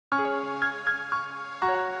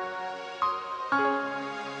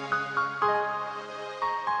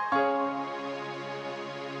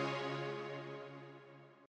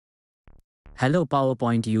Hello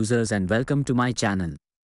PowerPoint users and welcome to my channel.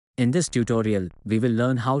 In this tutorial, we will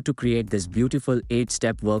learn how to create this beautiful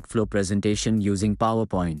 8-step workflow presentation using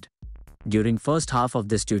PowerPoint. During first half of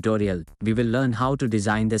this tutorial, we will learn how to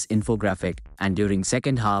design this infographic, and during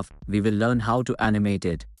second half, we will learn how to animate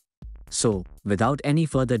it. So, without any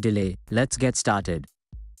further delay, let's get started.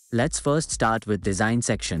 Let's first start with design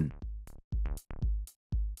section.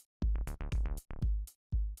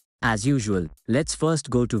 As usual, let's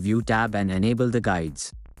first go to View tab and enable the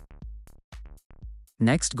guides.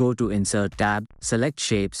 Next go to Insert tab, select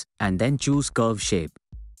Shapes, and then choose Curve Shape.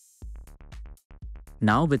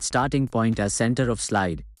 Now with starting point as center of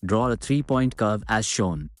slide, draw a 3-point curve as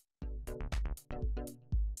shown.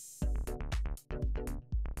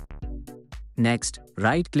 Next,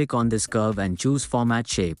 right-click on this curve and choose Format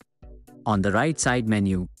Shape. On the right side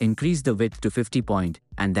menu, increase the width to 50 point,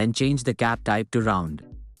 and then change the cap type to round.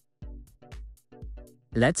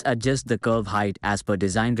 Let's adjust the curve height as per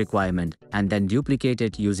design requirement, and then duplicate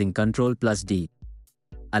it using Ctrl+D.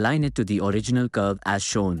 Align it to the original curve as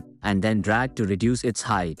shown, and then drag to reduce its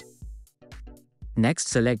height. Next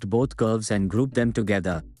select both curves and group them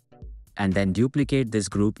together. And then duplicate this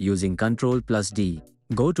group using Ctrl+D.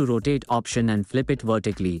 Go to Rotate option and flip it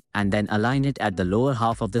vertically, and then align it at the lower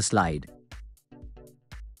half of the slide.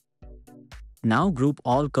 Now group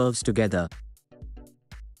all curves together.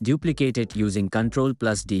 Duplicate it using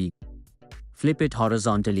Ctrl+D. Flip it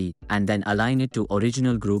horizontally, and then align it to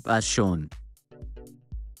original group as shown.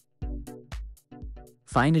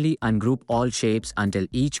 Finally, ungroup all shapes until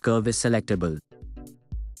each curve is selectable.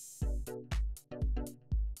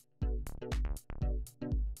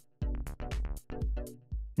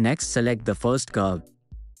 Next select the first curve.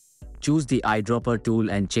 Choose the eyedropper tool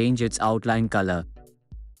and change its outline color.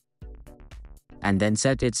 And then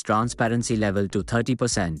set its transparency level to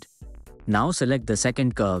 30%. Now select the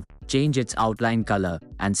second curve, change its outline color,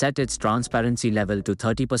 and set its transparency level to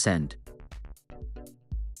 30%.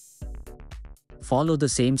 Follow the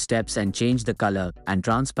same steps and change the color and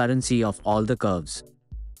transparency of all the curves.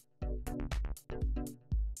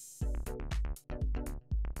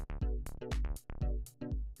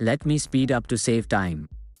 Let me speed up to save time.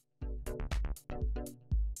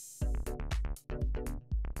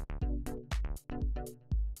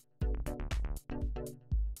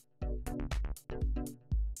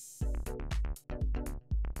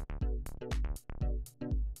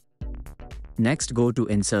 Next go to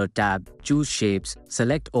Insert tab, choose Shapes,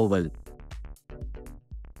 select Oval.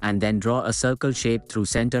 And then draw a circle shape through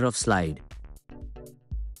center of slide.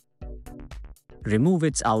 Remove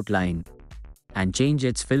its outline. And change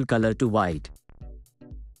its fill color to white.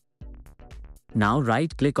 Now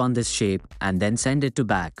right-click on this shape and then send it to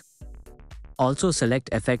back. Also select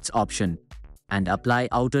Effects option. And apply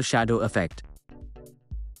Outer Shadow effect.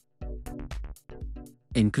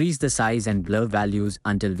 Increase the size and blur values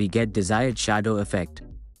until we get desired shadow effect.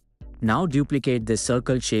 Now duplicate this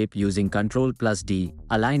circle shape using Ctrl+D,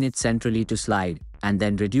 align it centrally to slide, and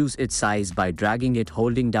then reduce its size by dragging it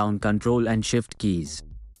holding down Ctrl and Shift keys.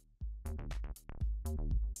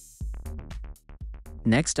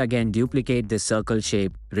 Next again duplicate this circle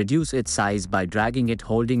shape, reduce its size by dragging it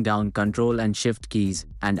holding down Ctrl and Shift keys,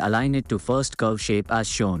 and align it to first curve shape as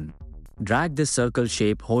shown. Drag this circle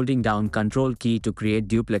shape holding down Ctrl key to create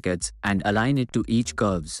duplicates and align it to each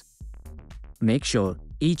curves. Make sure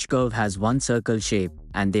each curve has one circle shape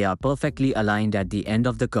and they are perfectly aligned at the end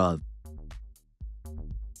of the curve.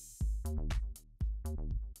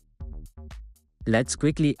 Let's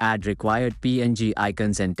quickly add required PNG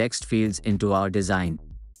icons and text fields into our design.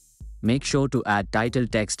 Make sure to add title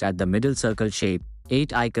text at the middle circle shape,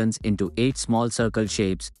 8 icons into 8 small circle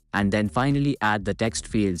shapes, and then finally add the text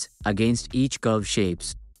fields against each curve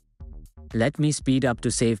shapes. Let me speed up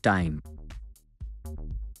to save time.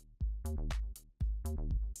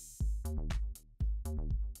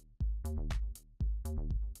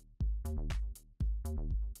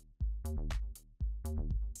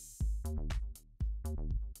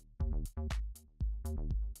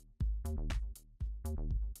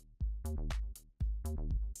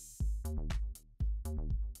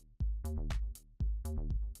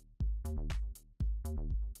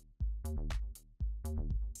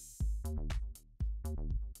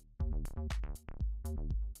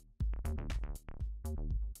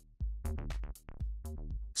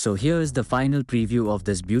 So here is the final preview of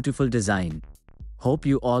this beautiful design. Hope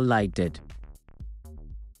you all liked it.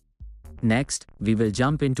 Next, we will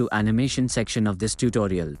jump into animation section of this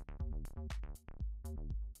tutorial.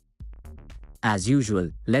 As usual,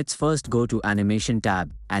 let's first go to Animation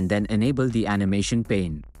tab and then enable the animation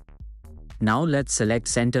pane. Now let's select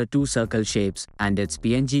center two circle shapes and its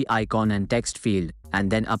PNG icon and text field, and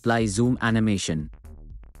then apply zoom animation.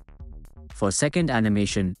 For second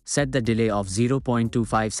animation, set the delay of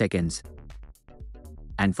 0.25 seconds.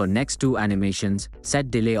 And for next two animations, set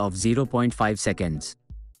delay of 0.5 seconds.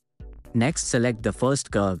 Next, select the first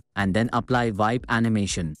curve and then apply wipe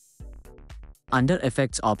animation. Under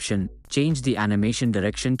Effects option, change the animation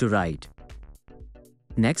direction to right.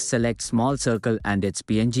 Next, select small circle and its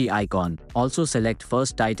PNG icon. Also select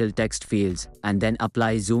first title text fields and then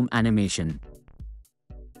apply zoom animation.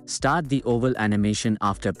 Start the oval animation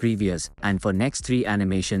after previous, and for next three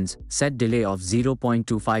animations, set delay of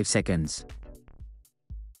 0.25 seconds.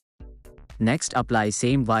 Next, apply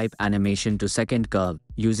same wipe animation to second curve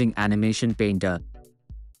using Animation Painter,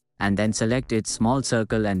 and then select its small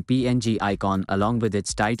circle and PNG icon along with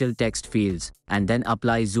its title text fields, and then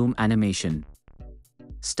apply zoom animation.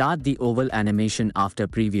 Start the oval animation after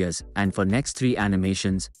previous, and for next three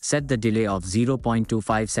animations, set the delay of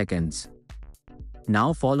 0.25 seconds.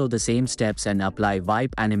 Now follow the same steps and apply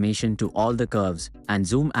wipe animation to all the curves, and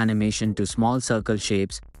zoom animation to small circle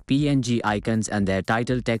shapes, PNG icons and their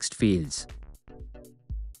title text fields.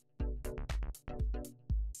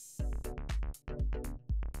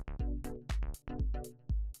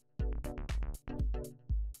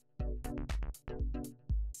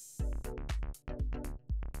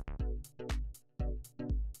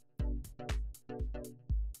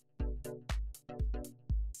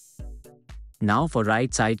 Now for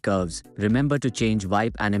right side curves, remember to change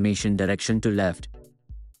wipe animation direction to left.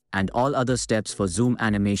 And all other steps for zoom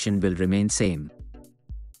animation will remain same.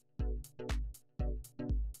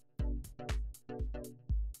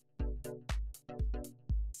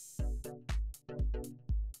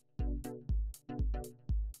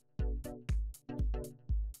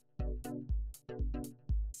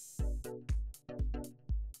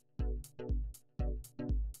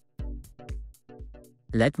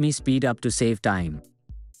 Let me speed up to save time.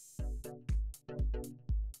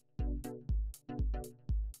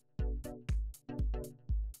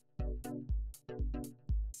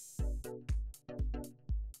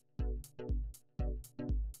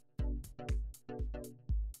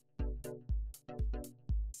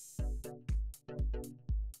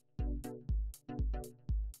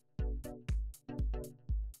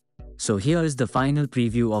 So here is the final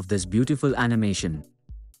preview of this beautiful animation.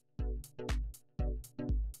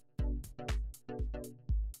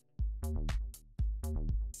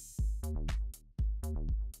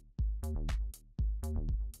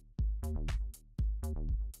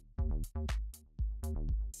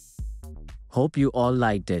 Hope you all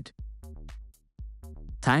liked it.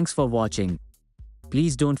 Thanks for watching.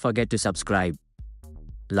 Please don't forget to subscribe,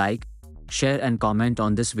 like, share and comment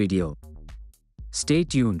on this video. Stay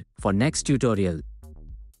tuned for next tutorial.